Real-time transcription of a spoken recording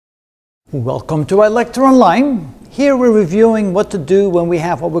Welcome to our lecture online. Here we're reviewing what to do when we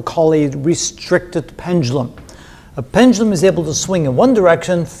have what we call a restricted pendulum. A pendulum is able to swing in one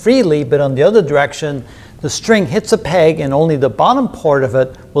direction freely, but on the other direction the string hits a peg and only the bottom part of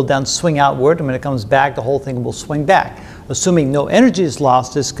it will then swing outward, and when it comes back the whole thing will swing back. Assuming no energy is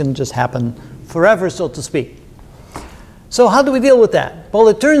lost, this can just happen forever, so to speak. So how do we deal with that? Well,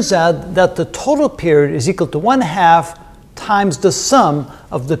 it turns out that the total period is equal to 1/2 times the sum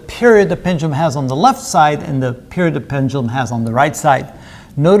of the period the pendulum has on the left side and the period the pendulum has on the right side.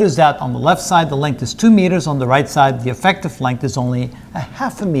 Notice that on the left side the length is 2 meters, on the right side the effective length is only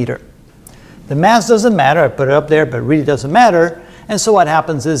 1/2 meter. The mass doesn't matter, I put it up there, but it really doesn't matter. And so what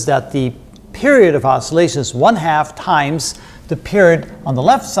happens is that the period of oscillation is 1/2 times the period on the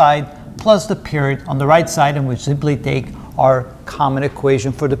left side plus the period on the right side, and we simply take our common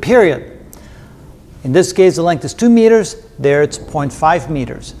equation for the period. In this case, the length is 2 meters, there it's 0.5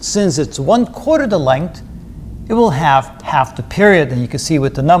 meters. Since it's 1/4 the length, it will have half the period, and you can see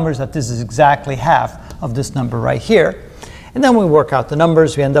with the numbers that this is exactly half of this number right here. And then we work out the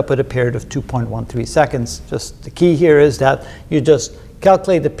numbers, we end up with a period of 2.13 seconds. Just the key here is that you just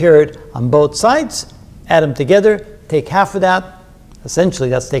calculate the period on both sides, add them together, take half of that, essentially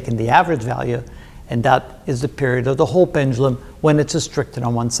that's taking the average value, and that is the period of the whole pendulum when it's restricted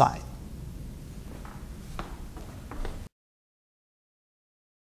on one side.